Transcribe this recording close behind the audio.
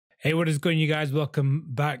Hey, what is going, you guys? Welcome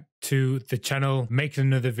back to the channel. Making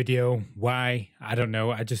another video. Why? I don't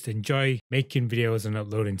know. I just enjoy making videos and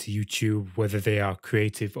uploading to YouTube, whether they are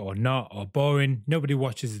creative or not, or boring. Nobody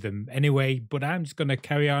watches them anyway, but I'm just going to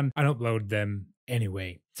carry on and upload them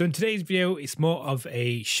anyway. So in today's video, it's more of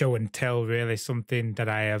a show and tell, really, something that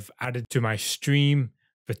I have added to my stream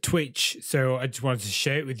for Twitch. So I just wanted to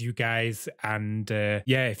share it with you guys, and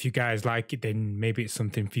yeah, if you guys like it, then maybe it's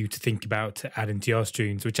something for you to think about to add into your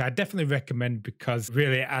streams, which I definitely recommend because it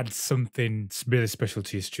really adds something really special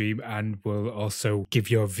to your stream and will also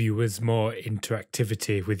give your viewers more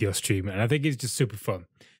interactivity with your stream, and I think it's just super fun.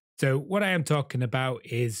 So what I am talking about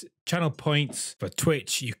is channel points for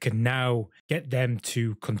Twitch. You can now get them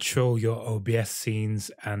to control your OBS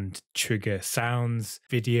scenes and trigger sounds,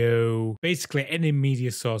 video, basically any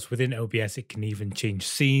media source within OBS. It can even change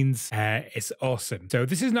scenes. It's awesome. So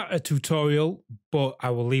this is not a tutorial, but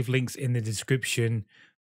I will leave links in the description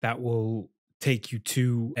that will take you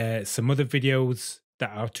to some other videos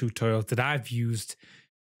that are tutorials that I've used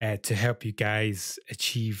to help you guys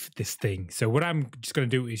achieve this thing. So what I'm just going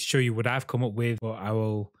to do is show you what I've come up with, but I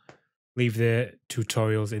will leave the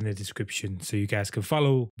tutorials in the description so you guys can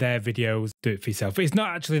follow their videos, do it for yourself. It's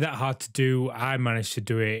not actually that hard to do. I managed to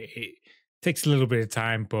do it. It takes a little bit of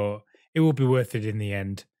time, but it will be worth it in the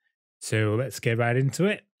end. So let's get right into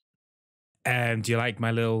it. Do you like my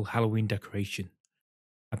little Halloween decoration?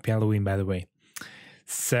 Happy Halloween, by the way.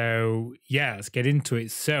 So yeah, let's get into it.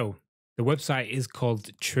 So the website is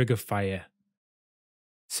called Triggerfire.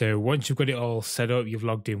 So once you've got it all set up, you've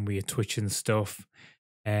logged in with your Twitch and stuff,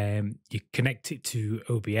 you connect it to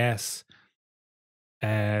OBS.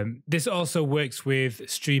 This also works with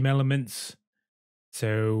Stream Elements.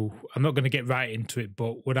 So I'm not going to get right into it,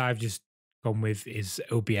 but what I've just gone with is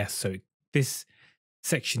OBS. So this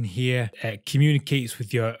section here communicates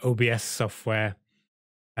with your OBS software,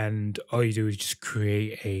 and all you do is just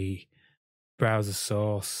create a browser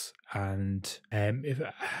source. And if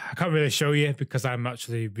I can't really show you because I'm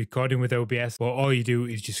actually recording with OBS, but all you do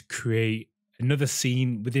is just create another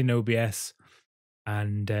scene within OBS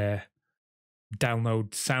and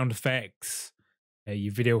download sound effects,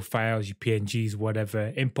 your video files, your PNGs,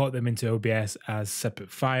 whatever, import them into OBS as separate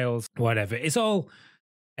files, whatever. It's all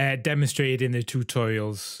demonstrated in the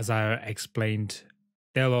tutorials as I explained.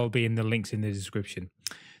 They'll all be in the links in the description.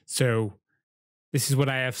 So this is what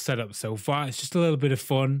I have set up so far. It's just a little bit of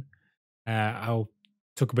fun. I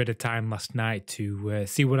took a bit of time last night to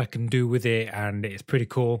see what I can do with it, and it's pretty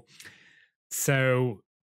cool. So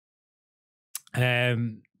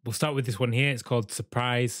we'll start with this one here. It's called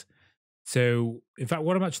Surprise. So in fact,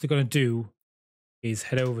 what I'm actually going to do is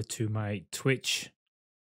head over to my Twitch.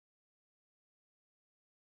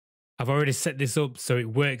 I've already set this up so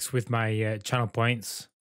it works with my channel points.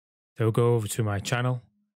 So we'll go over to my channel.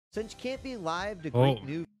 Since you can't be live to great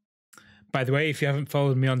news. By the way, if you haven't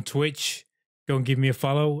followed me on Twitch, go and give me a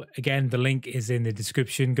follow. Again, the link is in the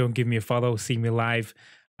description. Go and give me a follow, see me live,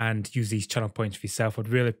 and use these channel points for yourself. I'd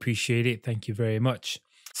really appreciate it. Thank you very much.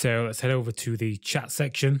 So let's head over to the chat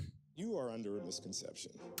section. You are under a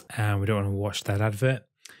misconception. And we don't want to watch that advert.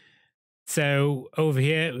 So over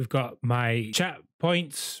here, we've got my chat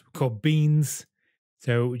points called beans.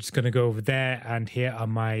 So we're just going to go over there, and here are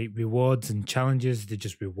my rewards and challenges. They're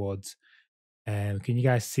just rewards. Can you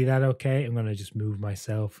guys see that okay? I'm going to just move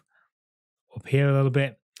myself up here a little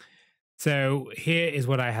bit. So here is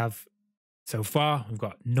what I have so far. We've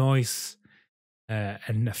got Noise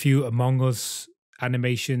and a few Among Us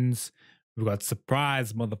animations. We've got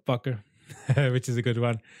Surprise Motherfucker, which is a good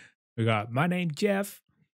one. We got My Name Jeff.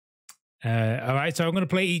 All right, so I'm going to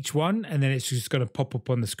play each one, and then it's just going to pop up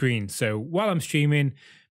on the screen. So while I'm streaming,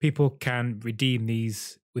 people can redeem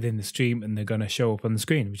these within the stream, and they're going to show up on the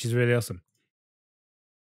screen, which is really awesome.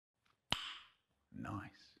 Nice.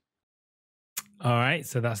 All right,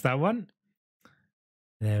 so that's that one.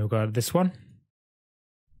 And then we've got this one.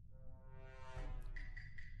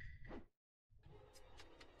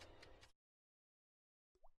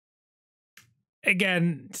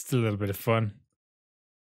 Again, just a little bit of fun.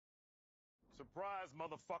 Surprise,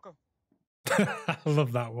 motherfucker. I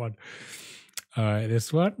love that one. All right,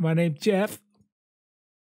 this one. My name's Jeff.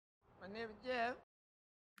 My name is Jeff.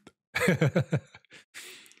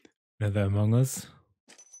 Another Among Us.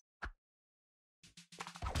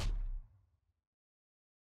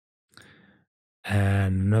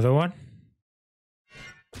 And another one.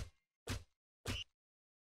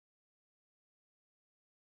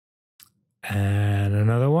 And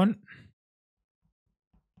another one.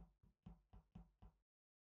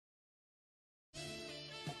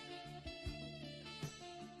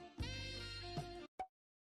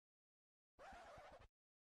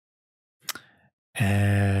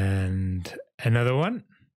 And another one.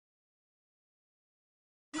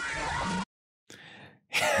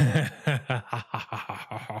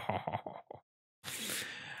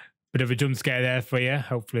 Bit of a jump scare there for you.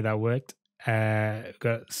 Hopefully that worked.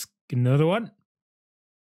 Got another one.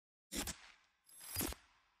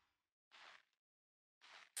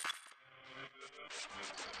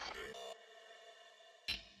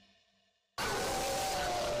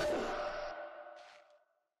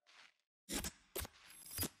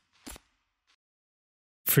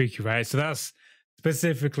 Freaky, right? So that's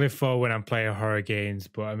specifically for when I'm playing horror games,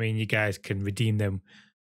 but I mean, you guys can redeem them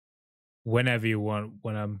whenever you want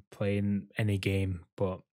when I'm playing any game.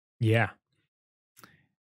 But yeah,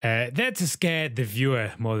 they're to scare the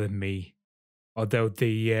viewer more than me. Although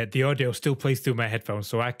the audio still plays through my headphones,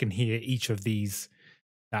 so I can hear each of these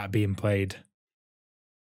that are being played.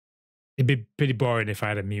 It'd be pretty boring if I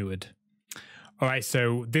had it muted. All right,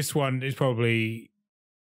 so this one is probably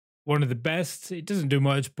one of the best. It doesn't do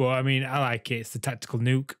much, but I mean, I like it. It's the tactical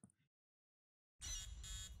nuke.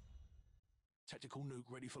 Tactical nuke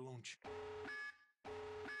ready for launch.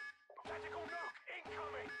 Tactical nuke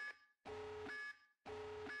incoming!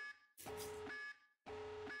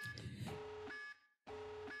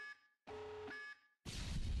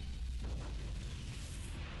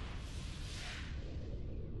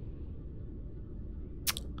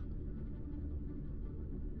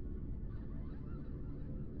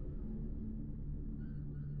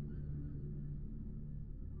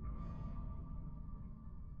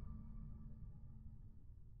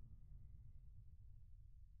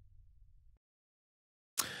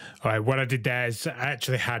 All right, what I did there is I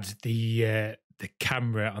actually had the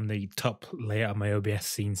camera on the top layer of my OBS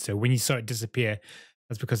scene. So when you saw it disappear,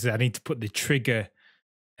 that's because I need to put the trigger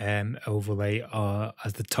overlay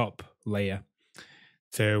as the top layer.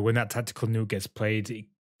 So when that tactical nuke gets played, it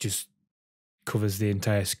just covers the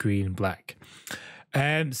entire screen black.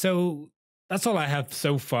 So that's all I have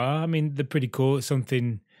so far. I mean, they're pretty cool. It's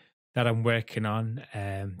something that I'm working on.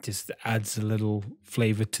 Just adds a little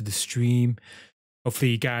flavor to the stream.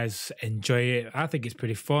 Hopefully you guys enjoy it. I think it's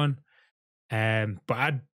pretty fun. But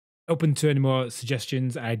I'd open to any more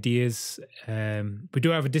suggestions, ideas. We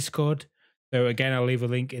do have a Discord. So again, I'll leave a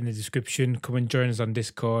link in the description. Come and join us on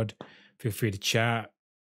Discord. Feel free to chat,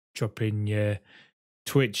 drop in your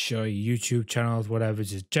Twitch or your YouTube channels, whatever,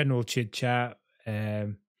 just general chit chat.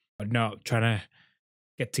 But not trying to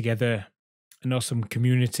get together an awesome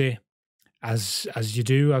community as you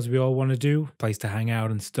do, as we all want to do, place to hang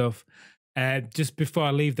out and stuff. Just before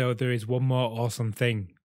I leave, though, there is one more awesome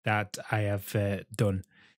thing that I have done.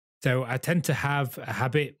 So I tend to have a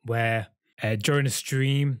habit where during a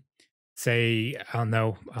stream, say, I don't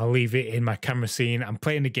know, I'll leave it in my camera scene. I'm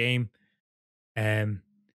playing the game. At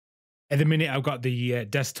the minute, I've got the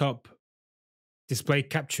desktop display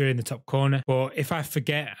capture in the top corner. But if I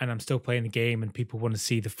forget and I'm still playing the game and people want to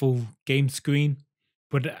see the full game screen,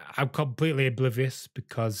 but I'm completely oblivious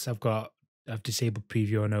because I've disabled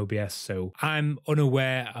preview on OBS, so I'm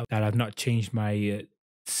unaware that I've not changed my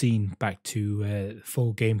scene back to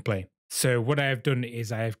full gameplay. So what I have done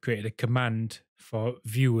is I have created a command for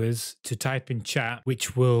viewers to type in chat,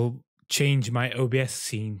 which will change my OBS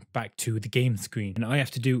scene back to the game screen. And all I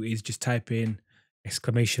have to do is just type in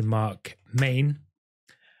 !main,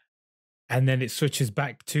 and then it switches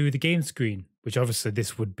back to the game screen, which obviously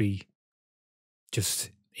this would be just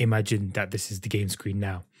imagine that this is the game screen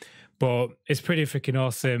now. But it's pretty freaking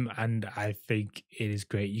awesome, and I think it is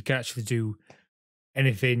great. You can actually do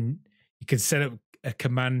anything. You can set up a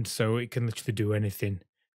command so it can literally do anything,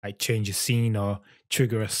 like change a scene or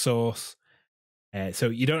trigger a source. So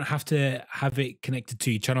you don't have to have it connected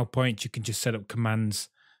to your channel point. You can just set up commands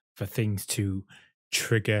for things to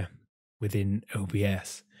trigger within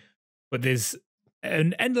OBS. But there's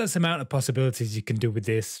an endless amount of possibilities you can do with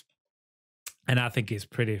this. And I think it's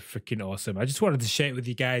pretty freaking awesome. I just wanted to share it with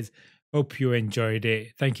you guys. Hope you enjoyed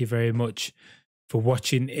it. Thank you very much for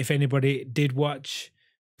watching. If anybody did watch,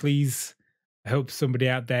 please, I hope somebody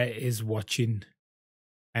out there is watching.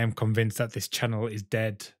 I am convinced that this channel is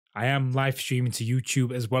dead. I am live streaming to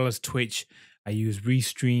YouTube as well as Twitch. I use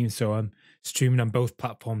Restream, so I'm streaming on both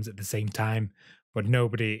platforms at the same time. But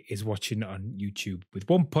nobody is watching on YouTube. With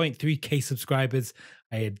 1.3k subscribers,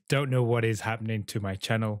 I don't know what is happening to my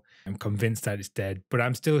channel. I'm convinced that it's dead, but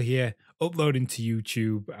I'm still here uploading to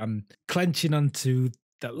YouTube. I'm clenching onto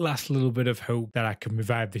that last little bit of hope that I can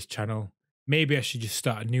revive this channel. Maybe I should just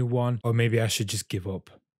start a new one, or maybe I should just give up.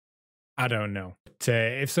 I don't know. But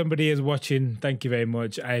if somebody is watching, thank you very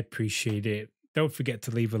much. I appreciate it. Don't forget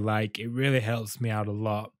to leave a like. It really helps me out a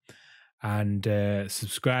lot. And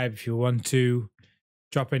subscribe if you want to.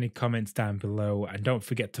 Drop any comments down below, and don't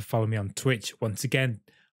forget to follow me on Twitch. Once again,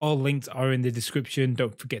 all links are in the description.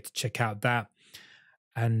 Don't forget to check out that.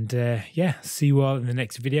 And yeah, see you all in the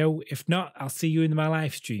next video. If not, I'll see you in my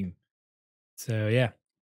live stream. So yeah,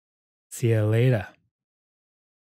 see you later.